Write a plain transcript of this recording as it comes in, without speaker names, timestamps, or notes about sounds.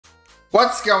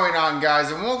What's going on,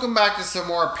 guys, and welcome back to some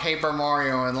more Paper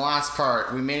Mario. In the last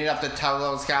part, we made it up to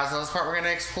Tayce's castle. In this part, we're going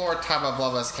to explore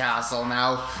Tayce's castle.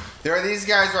 Now, there are these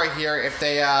guys right here. If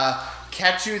they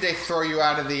catch you, they throw you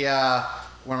out of the,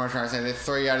 what am I trying to say? They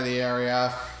throw you out of the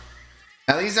area.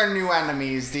 Now, these are new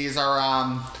enemies. These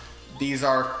are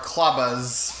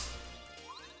clubbers.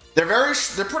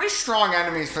 They're pretty strong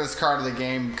enemies for this part of the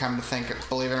game, come to think it,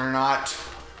 believe it or not.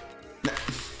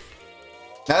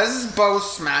 Now this is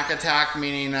Bo's smack attack,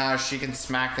 meaning she can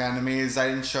smack the enemies. I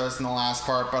didn't show this in the last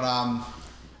part, but I'm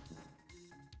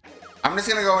just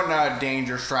gonna go into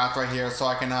danger strat right here so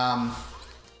I can I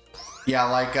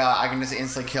can just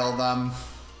instantly kill them.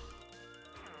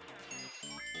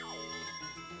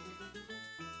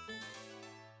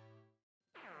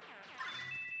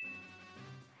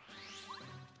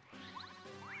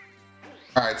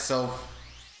 Alright,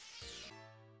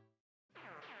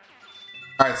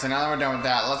 so now that we're done with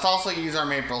that, let's also use our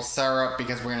maple syrup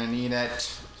because we're going to need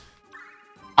it.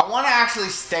 I want to actually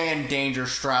stay in danger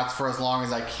strats for as long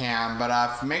as I can,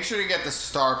 but make sure to get the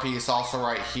star piece also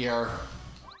right here.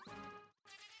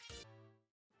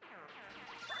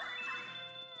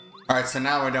 Alright, so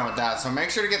now we're done with that. So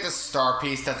make sure to get the star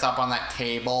piece that's up on that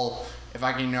table, if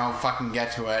I can, you know, fucking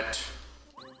get to it.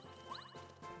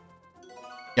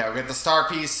 Yeah, we'll get the star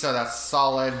piece, so that's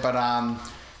solid, but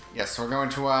yes, we're going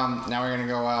to, now we're going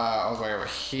to go, all the way over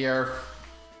here.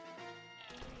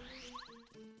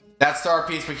 That star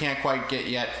piece we can't quite get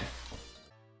yet.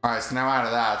 Alright, so now out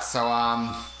of that. So,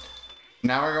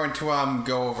 now we're going to,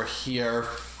 go over here.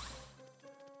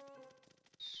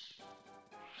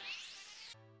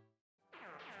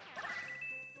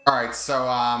 Alright, so,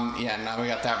 yeah, now we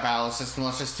got that battle system.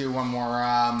 Let's just do one more,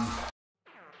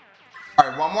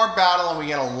 Alright, one more battle and we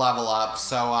get a level up,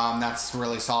 so that's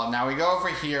really solid. Now we go over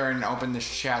here and open this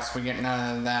chest. We get none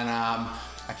other than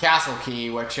a castle key,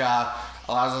 which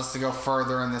allows us to go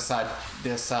further in this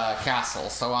castle.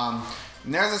 So and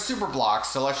there's a super block.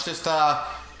 So let's just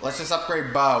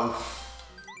upgrade Bo.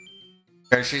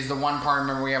 Okay, she's the one part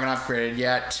member we haven't upgraded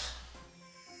yet.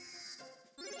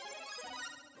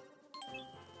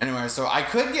 Anyway, so I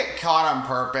could get caught on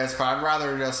purpose, but I'd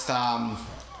rather just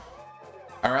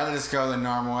go the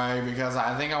normal way because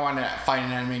I think I want to fight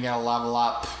an enemy and get a level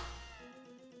up so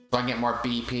I can get more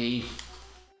BP.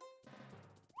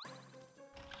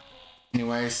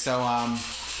 Anyway, so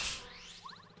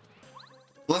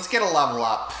let's get a level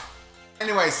up.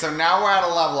 Anyway, so now we're at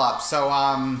a level up. So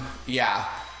yeah,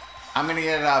 I'm gonna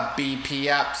get a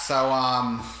BP up. So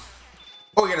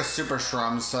we get a super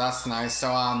shroom, so that's nice.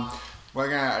 So we're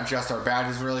gonna adjust our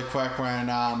badges really quick when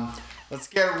let's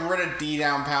get rid of D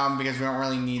down pound because we don't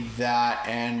really need that,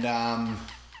 and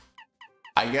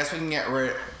I guess we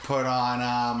can put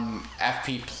on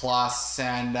FP plus,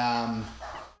 and I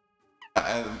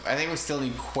think we still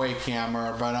need Quake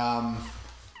Hammer, but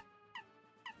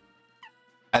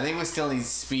I think we still need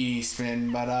Speedy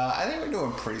Spin, but I think we're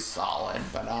doing pretty solid,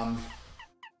 but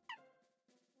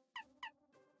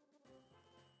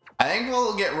I think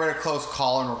we'll get rid of Close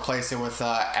Call and replace it with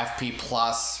FP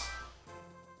plus.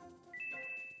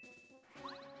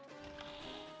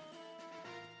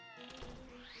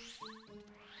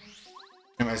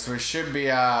 Anyway, so we should be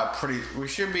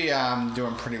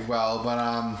doing pretty well, but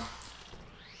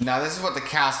now this is what the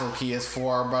castle key is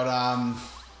for, but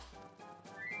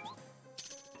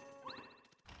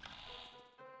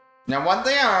now one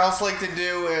thing I also like to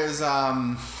do is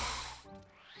I'm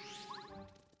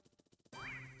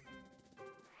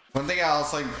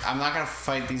not gonna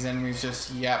fight these enemies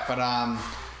just yet, but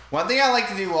one thing I like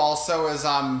to do also is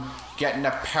get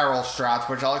into peril strats,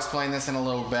 which I'll explain this in a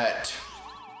little bit.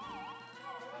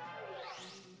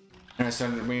 So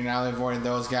we now avoided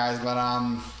those guys, but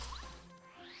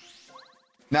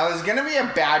now there's gonna be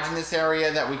a badge in this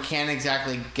area that we can't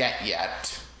exactly get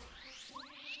yet.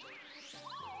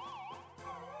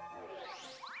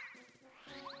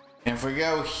 And if we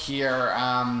go here,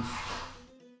 and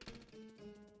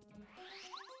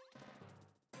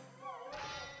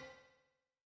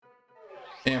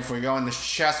if we go in this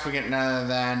chest, we get none other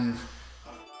than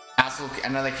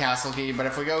another castle key. But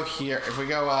if we go here,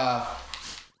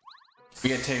 we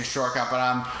get to take a shortcut,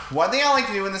 but one thing I like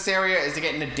to do in this area is to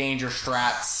get into danger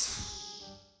strats.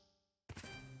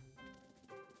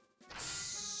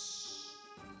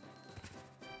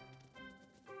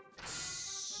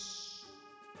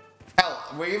 Hell,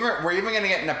 we're even gonna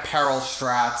get into peril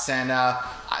strats, and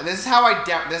this is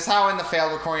how in the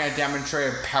failed recording I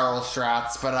demonstrated peril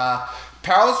strats. But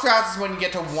peril strats is when you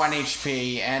get to 1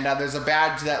 HP, and there's a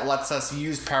badge that lets us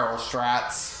use peril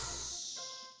strats.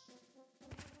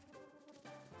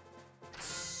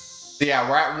 So yeah,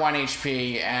 we're at 1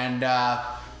 HP, and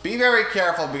be very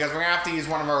careful because we're gonna have to use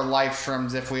one of our life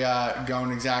shrooms if we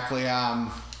don't exactly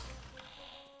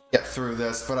get through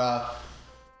this. But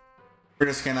we're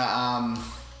just gonna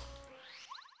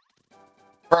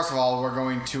first of all, we're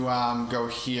going to go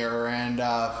here and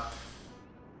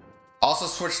also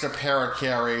switch to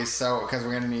Paracarry, so because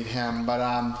we're gonna need him.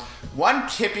 But one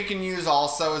tip you can use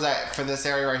also is that for this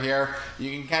area right here,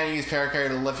 you can kind of use Paracarry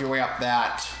to lift your way up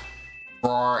that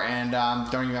drawer, and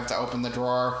don't even have to open the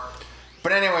drawer.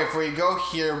 But anyway, if we go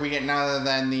here, we get none other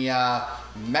than the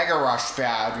Mega Rush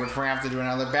badge, which we're gonna have to do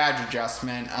another badge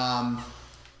adjustment.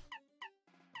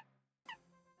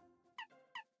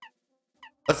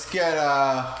 Let's get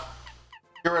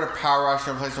rid of Power Rush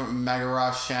and replace it with Mega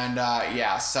Rush, and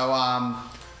yeah. So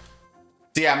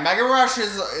yeah, Mega Rush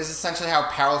is essentially how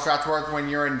peril strats work. When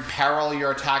you're in peril,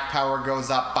 your attack power goes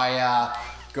up by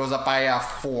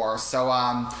 4.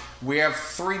 So we have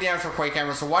 3 damage for Quake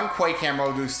Hammer. So one Quake Hammer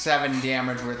will do 7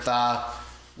 damage with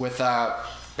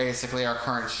basically our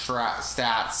current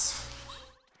stats.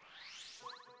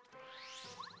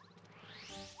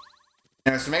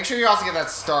 Anyway, so make sure you also get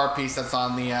that star piece that's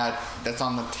on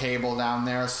the table down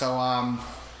there. So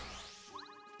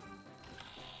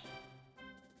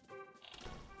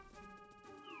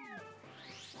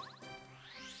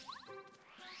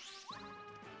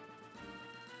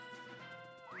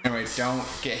anyway, don't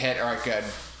get hit. All right, good.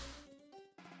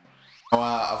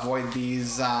 Avoid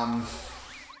these. All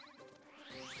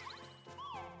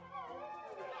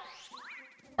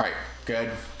right,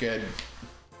 good, good.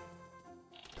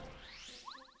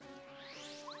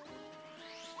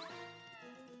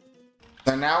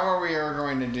 So now what we are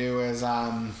going to do is, first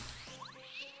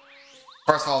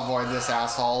of all, avoid this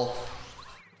asshole.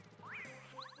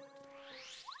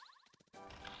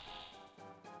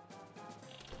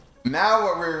 Now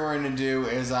what we're going to do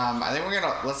is, I think we're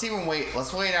gonna, let's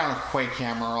lay down a Quake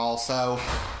Hammer also.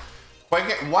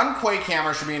 One Quake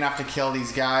Hammer should be enough to kill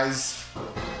these guys.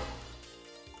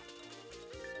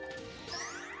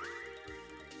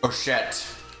 Oh shit.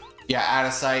 Yeah, out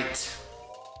of sight.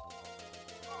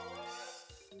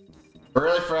 I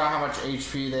really forgot how much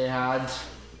HP they had.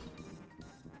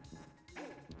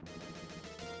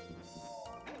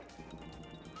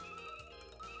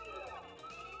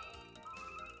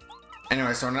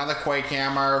 Anyway, so another Quake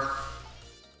Hammer.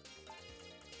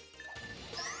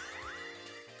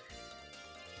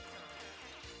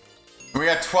 We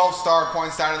got 12 star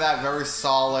points out of that, very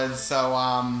solid. So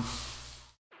I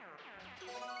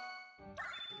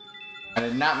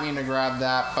did not mean to grab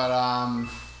that, but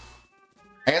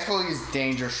I guess we'll use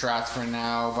Danger Strats for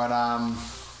now, but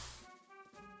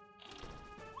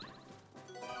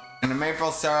in the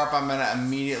Maple Syrup, I'm gonna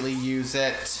immediately use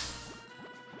it.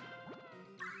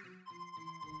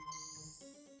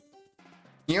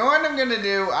 You know what I'm gonna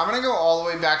do? I'm gonna go all the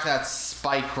way back to that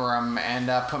Spike Room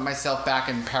and put myself back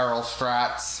in Peril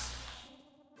Strats.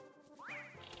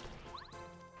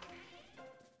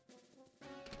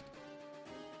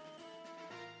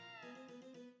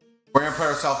 We're gonna put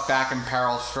ourselves back in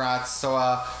Peril Strats, so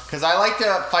because I like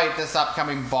to fight this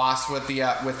upcoming boss with the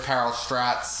with Peril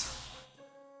Strats.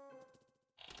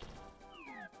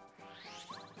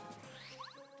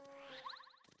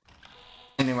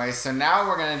 Anyway, so now what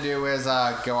we're gonna do is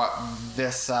go up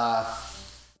this up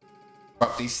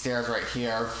these stairs right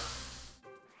here.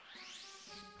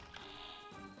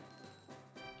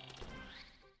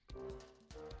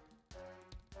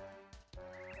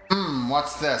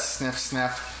 What's this? Sniff,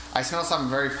 sniff. I smell something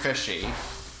very fishy.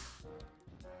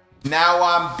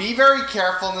 Now, be very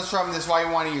careful in this room. This is why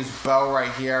you want to use bow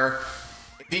right here.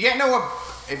 If you get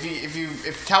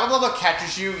if Teleblubba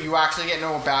catches you, you actually get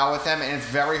into a battle with him, and it's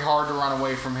very hard to run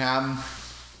away from him.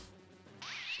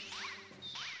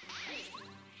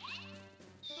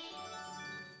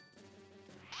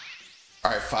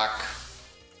 All right, fuck.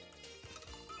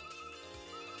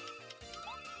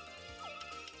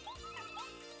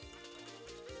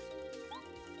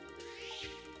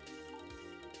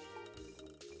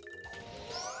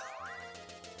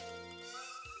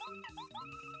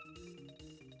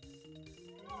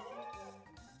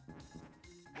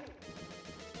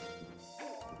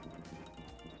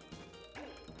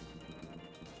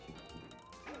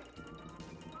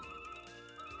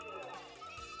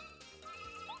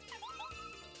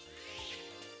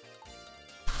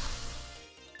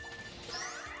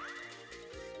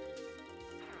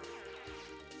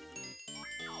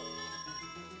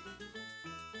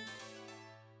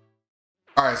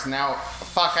 Alright, so now,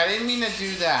 fuck, I didn't mean to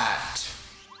do that.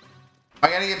 I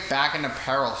gotta get back into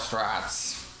Peril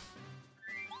Strats.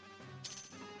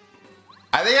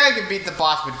 I think I can beat the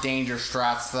boss with danger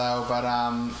strats though, but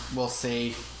we'll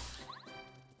see.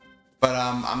 But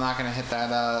I'm not gonna hit that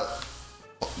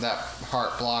that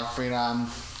heart block, but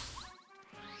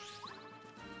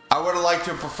I would have liked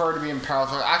to prefer to be in peril.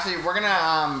 So actually, we're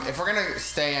gonna if we're gonna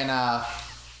stay in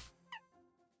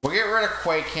we'll get rid of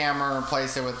Quake Hammer and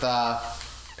replace it with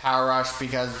Power Rush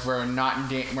because we're not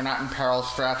in peril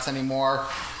strats anymore.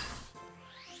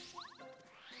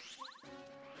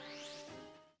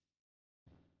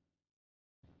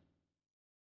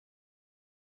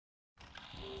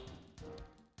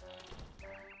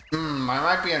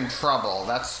 I might be in trouble.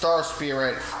 That star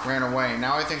spirit ran away.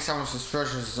 Now I think someone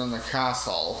suspicious is in the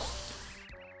castle.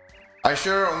 I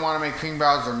sure don't want to make King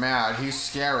Bowser mad. He's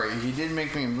scary. He did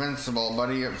make me invincible,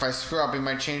 but if I screw up, he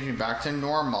might change me back to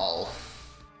normal.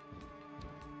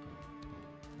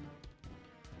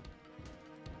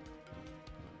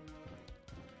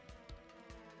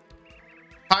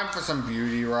 Time for some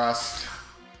beauty rest.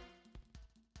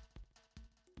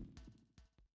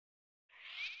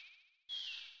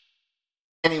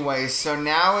 Anyway, so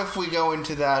now if we go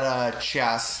into that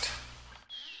chest.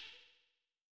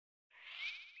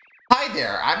 Hi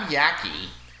there, I'm Yaki.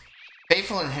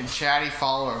 Faithful and chatty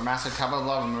follower of Master Tubba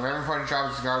and my very important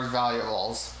job is to guard his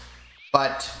valuables.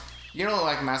 But you don't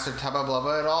like Master Tubba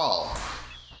at all.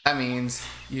 That means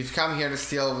you've come here to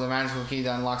steal the magical key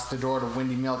that unlocks the door to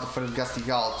Windy Mill at the foot of Gusty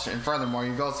Gulch. And furthermore,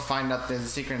 your goal is to find out there's a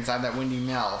secret inside that Windy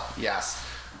Mill. Yes.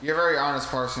 You're a very honest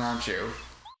person, aren't you?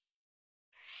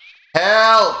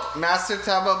 Help! Master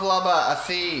Tubba, a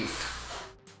thief.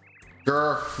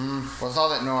 Sure. What's all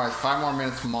that noise? 5 more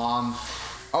minutes, Mom.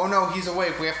 Oh no, he's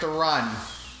awake. We have to run.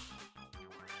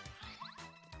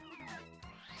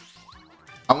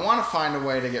 I want to find a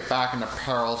way to get back into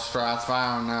peril strats, but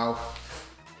I don't know.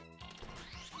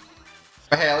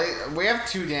 But hey, at least we have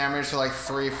 2 damage, so like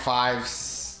 3, 5,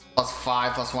 plus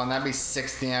 5, plus 1. That'd be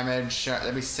 6 damage.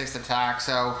 That'd be 6 attacks,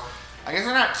 so I guess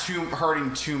we're not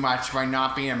hurting too much by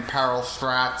not being in peril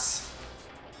strats.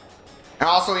 And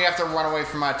also, you have to run away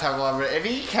from Tubba. If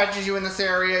he catches you in this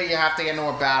area, you have to get into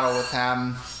a battle with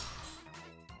him.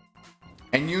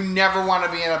 And you never want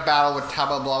to be in a battle with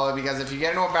Tubba because if you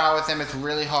get into a battle with him, it's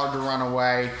really hard to run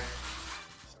away.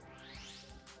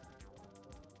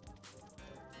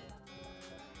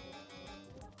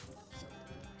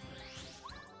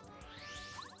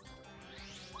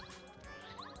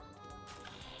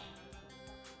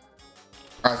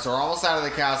 Alright, so we're almost out of the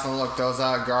castle. Look, those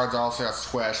guards also got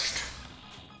squished.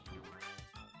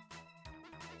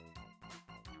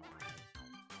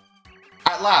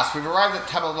 At last, we've arrived at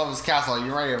Tubba castle. Are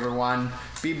you ready, everyone?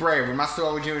 Be brave. We must do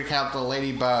what we do to help the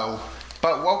Lady Bow.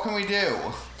 But what can we do?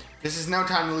 This is no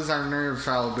time to lose our nerves,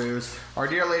 fellow boos. Our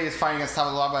dear lady is fighting against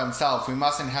Tubba himself. We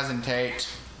mustn't hesitate.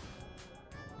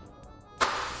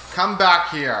 Come back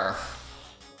here.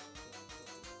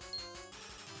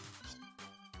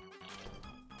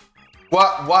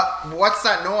 What's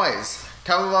that noise?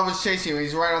 Tubba is chasing you.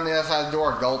 He's right on the other side of the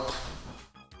door. Gulp.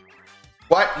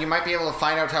 What? You might be able to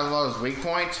find out Tubba's weak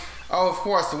point? Oh, of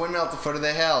course, the windmill at the foot of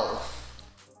the hill.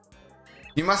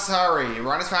 You must hurry.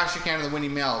 Run as fast as you can to the Windy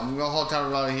Mill. We'll hold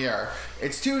Tubba here.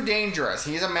 It's too dangerous.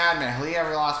 He's a madman. He'll eat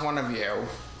every last one of you.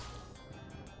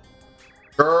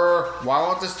 Why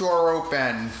won't this door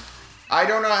open? I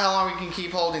don't know how long we can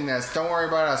keep holding this. Don't worry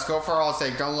about us. Go for all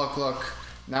sake. Don't look.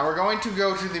 Now we're going to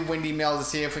go to the Windy Mill to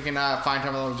see if we can find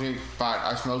Tubba's weak spot.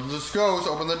 I smell the ghost.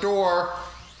 Open the door.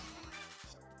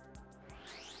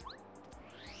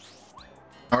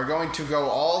 We're going to go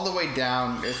all the way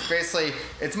down.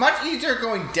 It's much easier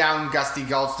going down Gusty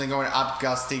Gulch than going up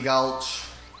Gusty Gulch.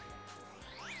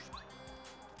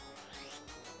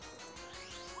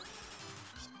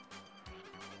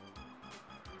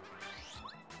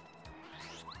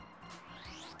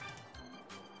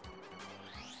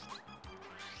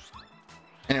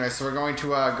 Anyway, so we're going to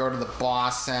go to the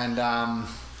boss and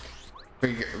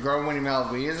we go to Windy Mill.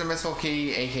 We use a missile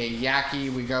key, aka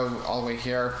Yaki. We go all the way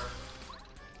here.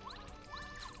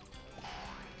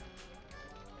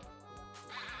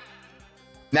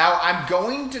 Now, I'm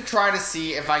going to try to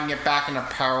see if I can get back into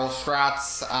peril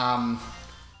strats.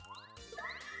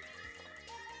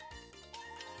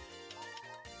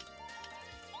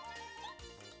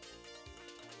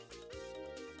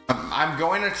 I'm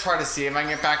going to try to see if I can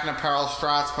get back into peril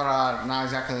strats, but not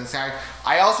exactly this guy.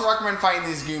 I also recommend fighting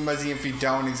these Goombas if you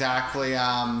don't exactly,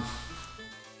 oh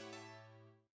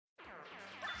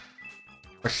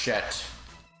shit.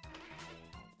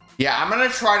 Yeah, I'm gonna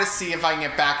try to see if I can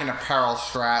get back into peril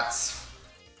strats.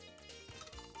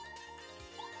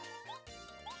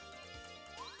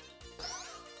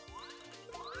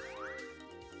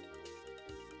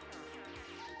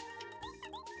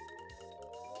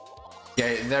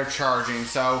 Okay, they're charging.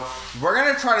 So we're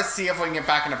gonna try to see if we can get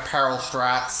back into peril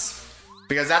strats,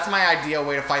 because that's my ideal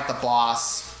way to fight the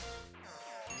boss.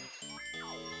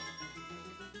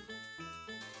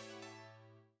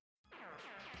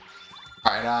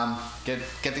 All right, get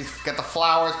the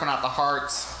flowers, but not the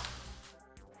hearts.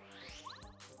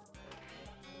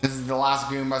 This is the last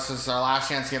Goomba, so this is our last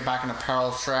chance to get back into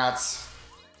peril strats.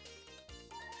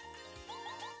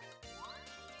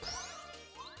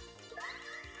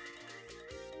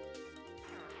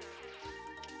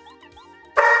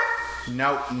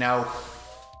 Nope, no.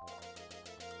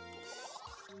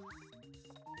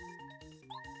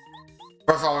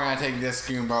 First of all, we're gonna take this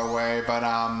Goomba away, but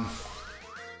we're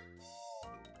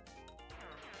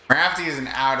gonna have to use an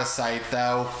out of sight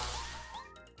though.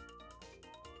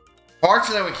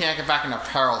 Fortunately, we can't get back into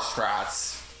peril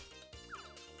strats.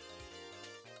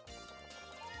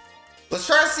 Let's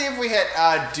try to see if we hit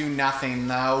do nothing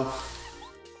though.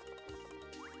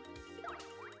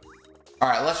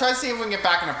 Alright, let's try to see if we can get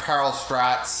back into peril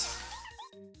strats.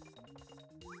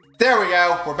 There we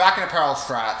go. We're back into peril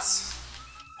strats.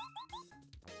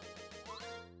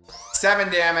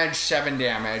 7 damage, 7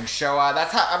 damage. So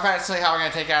that's eventually how we're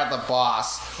going to take out the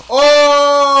boss.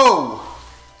 Oh!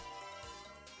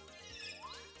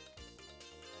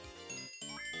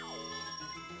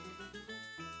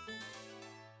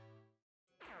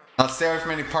 Let's stay away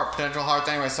from any potential hearts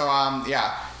anyway. So,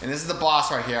 yeah. And this is the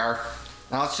boss right here.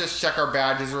 Now let's just check our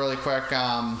badges really quick.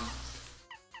 I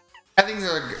think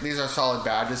these are solid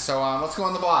badges. So, let's go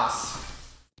on the boss.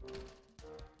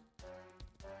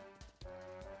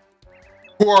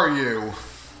 Who are you?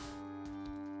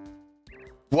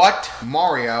 What?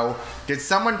 Mario? Did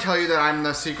someone tell you that I'm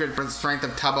the secret strength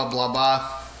of Tubba Blubba?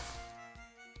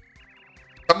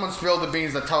 Someone spilled the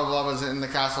beans that Tubba Blubba's in the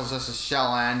castle is just a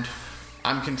shell end.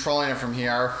 I'm controlling it from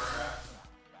here.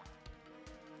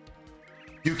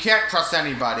 You can't trust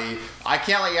anybody. I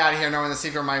can't let you out of here knowing the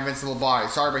secret of my invincible body.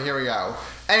 Sorry, but here we go.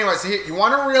 Anyway, so you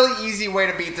want a really easy way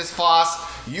to beat this boss?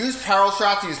 Use peril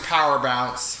strats and use power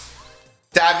bounce.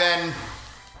 7,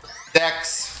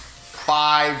 6,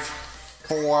 5,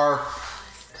 4,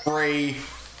 3,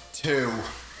 2.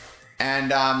 And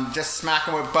just smack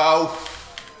him with bow.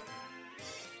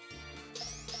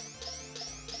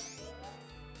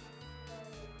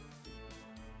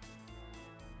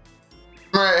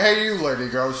 Alright, hey you lady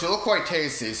girls, you look quite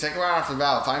tasty. Stick around after the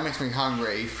battle, fire makes me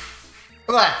hungry.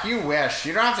 Ugh, you wish.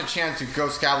 You don't have the chance, you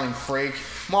ghost gathering freak.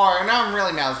 Mario, now I'm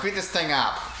really mad. Let's beat this thing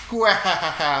up.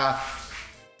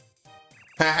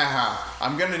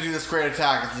 I'm gonna do this great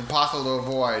attack. It's impossible to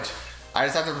avoid. I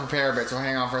just have to prepare a bit, so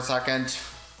hang on for a second.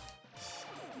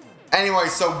 Anyway,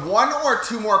 so 1 or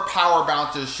 2 more power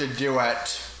bounces should do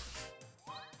it.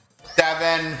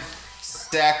 7,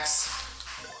 6,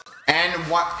 and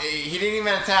what? He didn't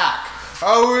even attack.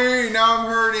 Oh, wait, now I'm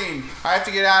hurting. I have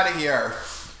to get out of here.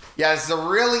 Yeah, this is a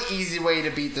really easy way to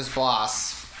beat this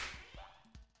boss.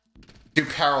 Do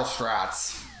peril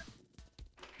strats.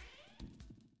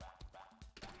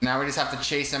 Now we just have to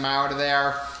chase him out of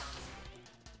there.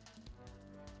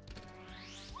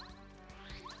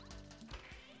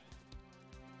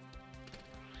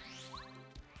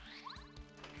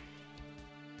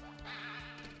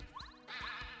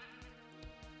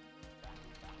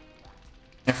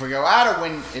 If we go out of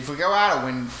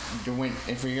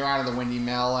the windy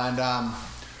mill, and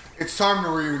it's time to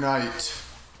reunite.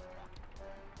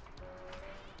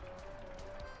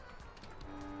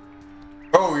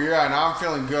 Oh yeah, now I'm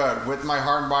feeling good. With my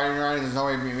heart and body united, there's no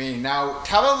way to beat me. Now,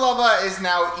 Tubba Blubba is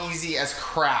now easy as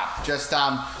crap. Just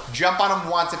jump on him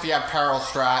once if you have peril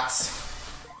strats.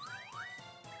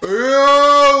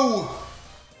 Ew!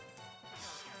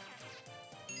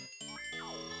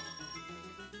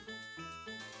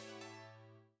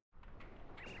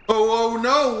 Oh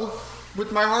no!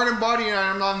 With my heart and body united,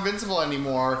 I'm not invincible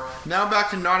anymore. Now back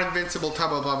to not invincible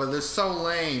Tubba Blubba. This is so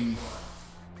lame.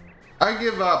 I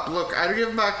give up. Look, I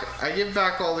give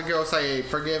back all the ghosts I ate.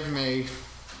 Forgive me.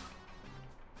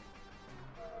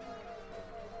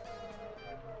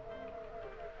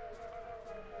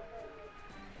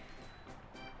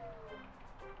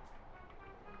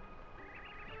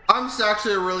 I'm just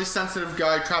actually a really sensitive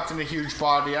guy trapped in a huge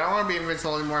body. I don't want to be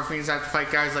invincible anymore if it means I have to fight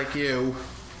guys like you.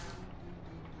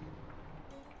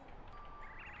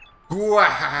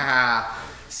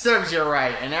 Serves you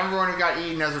right, and everyone who got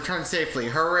eaten has returned safely.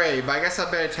 Hooray! But I guess I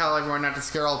better tell everyone not to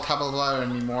scare old Tubba Blubba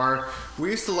anymore.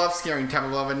 We used to love scaring Tubba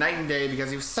Blubba night and day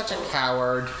because he was such a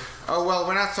coward. Oh well,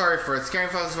 we're not sorry for it. Scaring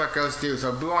folks is what ghosts do,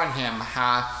 so boo on him,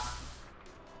 ha.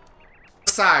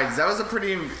 Besides, that was a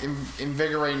pretty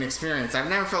invigorating experience. I've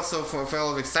never felt so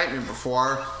full of excitement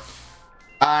before.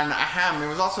 And ahem, it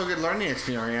was also a good learning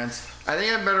experience. I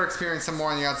think I had better experience some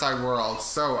more in the outside world,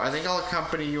 so I think I'll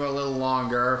accompany you a little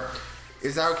longer.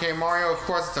 Is that okay, Mario? Of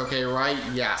course it's okay, right?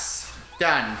 Yes.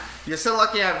 Done. You're so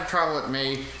lucky to have trouble with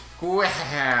me.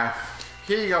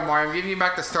 Here you go, Mario. I'm giving you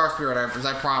back the Star Spirit as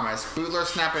I promised. Bootler,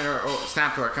 snap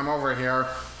to it. Come over here.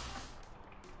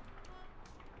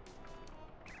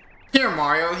 Here,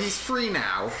 Mario. He's free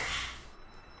now.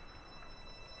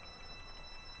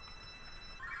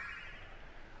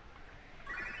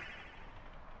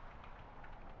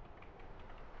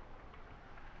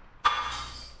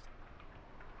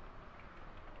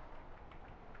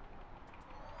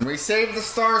 We saved the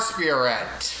Star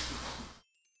Spirit.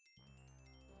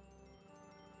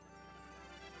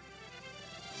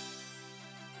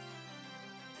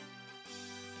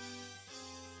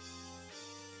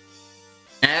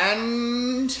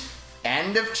 And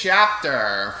end of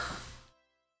chapter.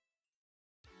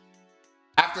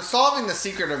 After solving the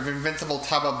secret of Invincible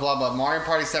Tubba Blubba, Mario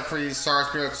Party set free Star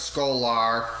Spirit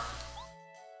Skolar.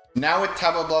 Now with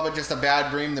Tubba Blubba just a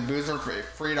bad dream, the Boos are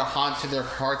free to haunt to their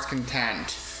heart's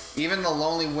content. Even the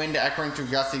lonely wind echoing through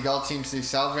Gusty Gull seems to be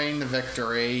celebrating the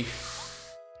victory.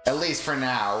 At least for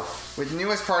now. With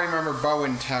newest party member Bo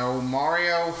in tow,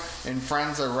 Mario and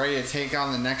friends are ready to take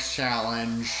on the next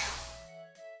challenge.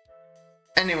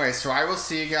 Anyway, so I will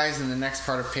see you guys in the next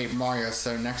part of Paper Mario.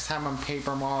 So next time on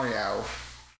Paper Mario,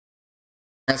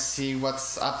 let's see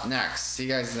what's up next. See you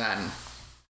guys then.